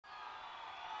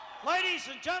Ladies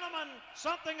and gentlemen,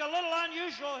 something a little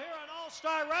unusual here in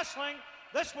All-Star Wrestling.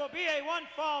 This will be a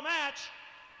one-fall match,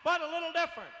 but a little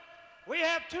different. We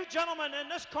have two gentlemen in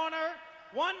this corner,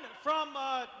 one from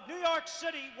New York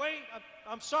City,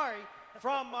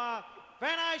 from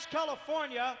Van Nuys,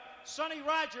 California, Sonny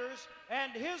Rogers,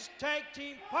 and his tag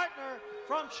team partner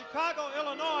from Chicago,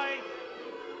 Illinois.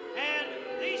 And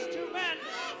these two men,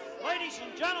 ladies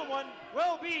and gentlemen,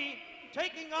 will be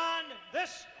taking on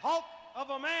this Hulk of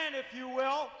a man, if you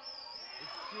will.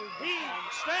 He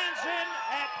stands in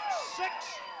at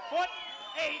 6'8",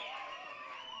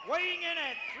 weighing in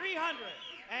at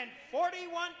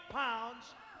 341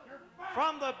 pounds.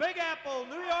 From the Big Apple,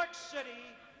 New York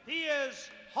City, he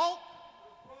is Hulk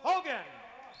Hogan.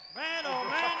 Man, oh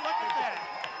man, look at that.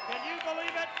 Can you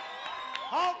believe it?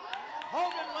 Hulk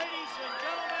Hogan, ladies and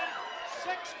gentlemen,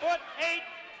 6'8",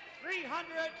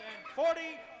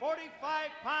 45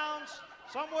 pounds,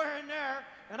 somewhere in there.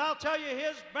 And I'll tell you,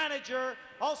 his manager,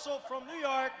 also from New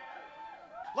York,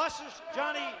 bless us,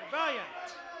 Johnny Valiant.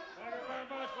 Thank you very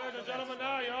much, ladies and gentlemen.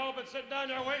 Now you all been sitting down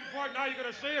there waiting for it. Now you're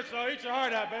going to see it, so eat your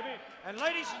heart out, baby. And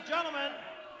ladies and gentlemen,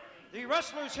 the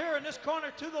wrestlers here in this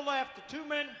corner to the left, the two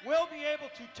men will be able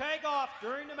to tag off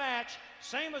during the match,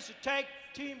 same as the tag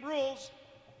team rules,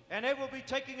 and they will be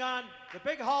taking on the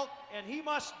Big Hulk, and he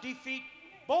must defeat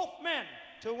both men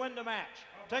to win the match.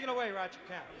 Take it away, Roger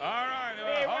Kent. All right,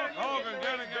 Hulk Hogan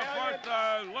getting your first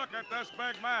look at this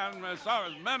big man. So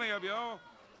as many of you,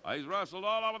 he's wrestled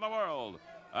all over the world.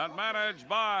 And managed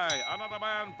by another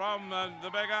man from the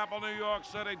Big Apple, New York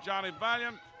City, Johnny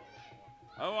Valiant,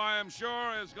 who I am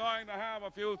sure is going to have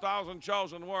a few thousand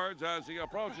chosen words as he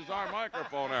approaches our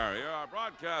microphone area, our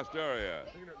broadcast area.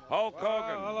 Hulk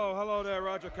Hogan. Hello there,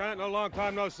 Roger Kent. A long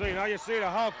time no see. Now you see the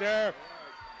Hulk there,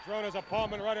 throwing his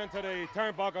opponent right into the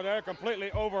turnbuckle there,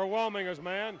 completely overwhelming his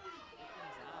man.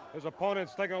 His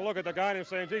opponent's taking a look at the guy and he's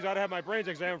saying, geez, I'd have my brains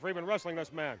examined for even wrestling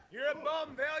this man. You're a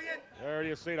bum, Valiant. There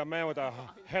you see the man with the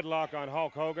headlock on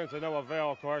Hulk Hogan, to no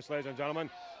avail, of course, ladies and gentlemen,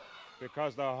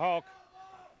 because the Hulk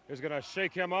is going to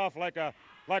shake him off like a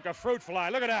fruit fly.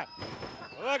 Look at that.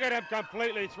 Look at him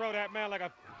completely throw that man like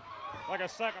a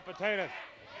sack of potatoes.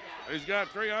 He's got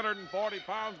 340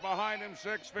 pounds behind him,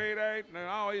 6'8", and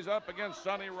now he's up against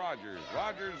Sonny Rogers.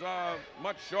 Rogers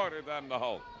much shorter than the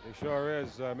Hulk. He sure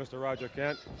is, Mr. Roger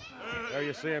Kent. There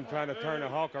you see him trying to turn the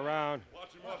Hulk around.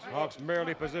 Hulk's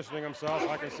merely positioning himself.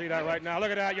 I can see that right now.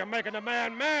 Look at that. You're making the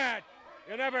man mad.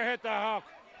 You never hit the Hulk.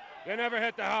 You never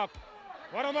hit the Hulk.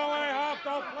 Put him away, Hulk.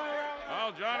 Don't play around.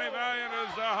 Well, Johnny Valiant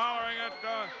is hollering at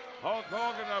Hulk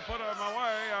Hogan to put him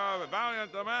away.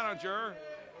 Valiant, the manager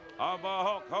of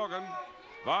Hulk Hogan.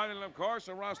 Valiant, of course,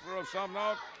 a wrestler of some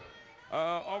note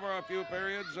over a few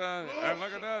periods. And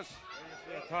look at this.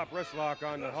 You see a top wrist lock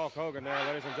on the Hulk Hogan there,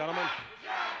 ladies and gentlemen.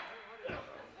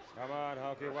 Come on,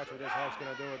 Hulky. Watch what this Hulk's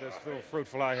going to do with this little fruit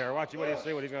fly here. Watch what do you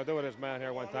see what he's going to do with this man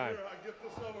here one time.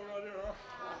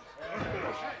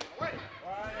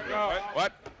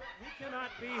 What? He cannot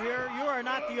be here. You are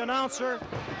not the announcer.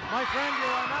 My friend,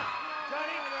 you are not.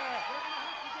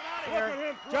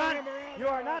 Johnny, John, you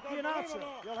are not the announcer.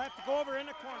 You'll have to go over in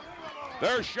the corner.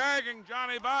 They're shagging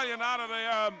Johnny Valiant out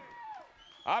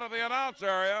of the announce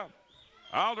area.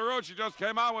 Al DeRucci just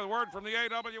came out with word from the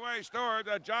AWA steward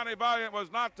that Johnny Valiant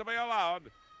was not to be allowed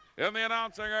in the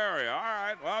announcing area. All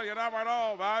right, well, you never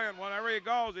know, Valiant. Whenever he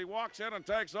goes, he walks in and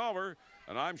takes over.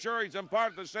 And I'm sure he's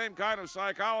imparted the same kind of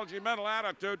psychology, mental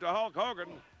attitude to Hulk Hogan,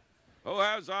 who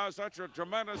has such a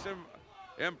tremendous,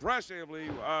 impressive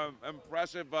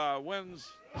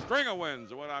string of wins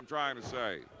is what I'm trying to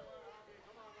say.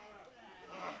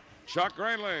 Chuck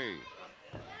Greenlee.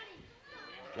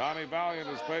 Johnny Valiant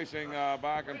is pacing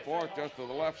back and forth just to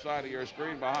the left side of your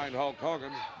screen behind Hulk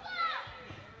Hogan.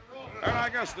 And I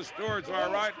guess the stewards are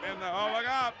right in the, oh, look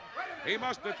out. He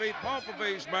must defeat both of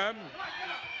these men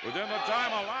within the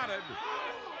time allotted.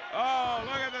 Oh,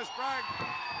 look at this strike.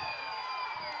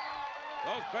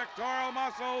 Those pectoral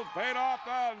muscles paid off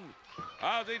then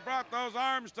as he brought those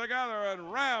arms together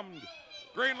and rammed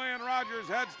Greenlee and Rogers'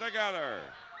 heads together.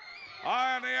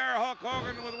 High in the air, Hulk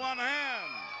Hogan with one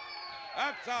hand.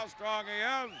 That's how strong he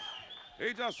is.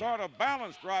 He just sort of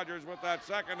balanced Rogers with that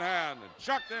second hand and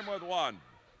chucked him with one.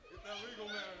 Get that legal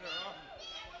man in there, huh?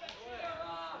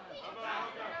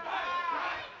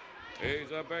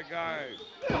 He's a big guy.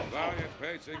 Valiant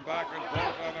pacing back and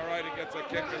forth on the right. He gets a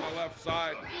kick in the left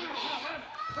side.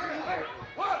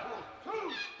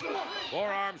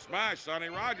 Forearm smash. Sonny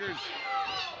Rogers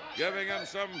giving him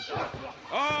some,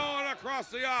 oh, and across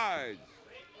the eyes.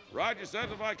 Rogers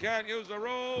says, if I can't use the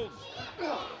rules,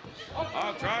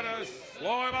 I'll try to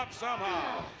slow him up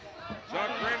somehow. Chuck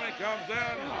Greenlee comes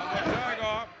in on the tag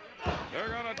off. They're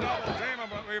going to double team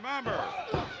him, but remember,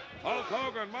 Hulk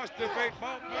Hogan must defeat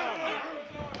both men.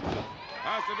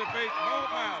 Has to defeat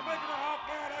both men. Making the Hulk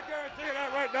mad, I guarantee you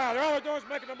that right now. They're always doing is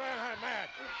making the man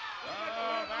mad.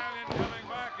 Valiant coming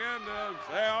back in to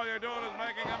say all you're doing is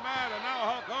making him mad, and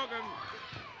now Hulk Hogan.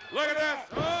 Look at this.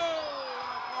 Oh,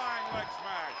 a flying leg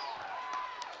smash.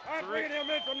 I'm bringing him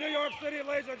in from New York City,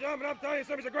 ladies and gentlemen. I'm telling you,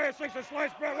 somebody's the greatest things since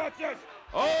sliced bread. Watch this.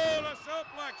 Oh, the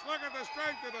suplex. Look at the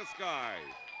strength of this guy.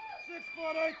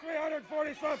 6'8",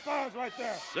 340-some pounds right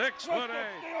there. 6'8". Look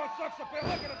at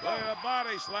Look at a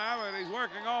body slam, and he's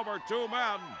working over two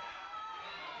men.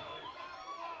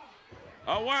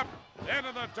 A whip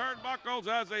into the turnbuckles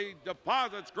as he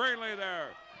deposits Greenlee there.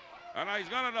 And he's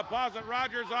going to deposit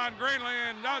Rogers on Greenlee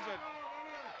and does it.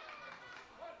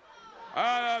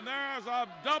 And there's a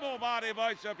double body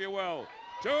vice, if you will.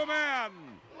 Two men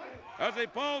as he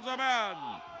pulls them in.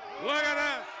 Look at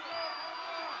this.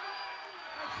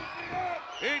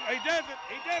 He does it.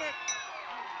 He did it.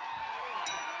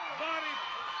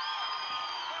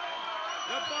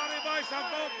 The body vice on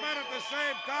both men at the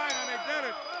same time, and he did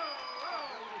it.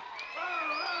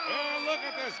 Oh, look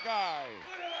at this guy.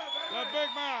 The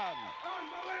big man.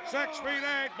 6'8".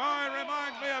 Boy,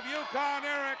 reminds me of Yukon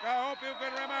Eric. I hope you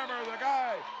can remember the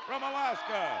guy from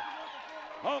Alaska.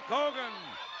 Hulk Hogan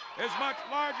is much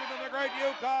larger than the great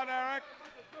Yukon Eric.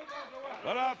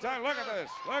 But I'll tell you, look at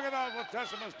this. Look at those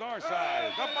latissimus dorsi.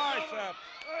 The bicep.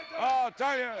 Oh, I'll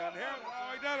tell you, and here,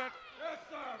 oh, he did it. Yes,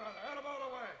 sir, brother. Head him all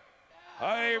the way.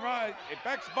 Hey, right. He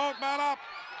picks both men up.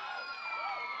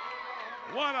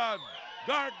 What a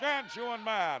gargantuan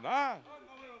man, huh?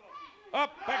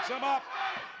 Up, picks him up.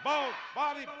 Both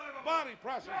body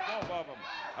presses, both of them.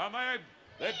 And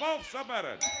they both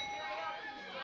submitted.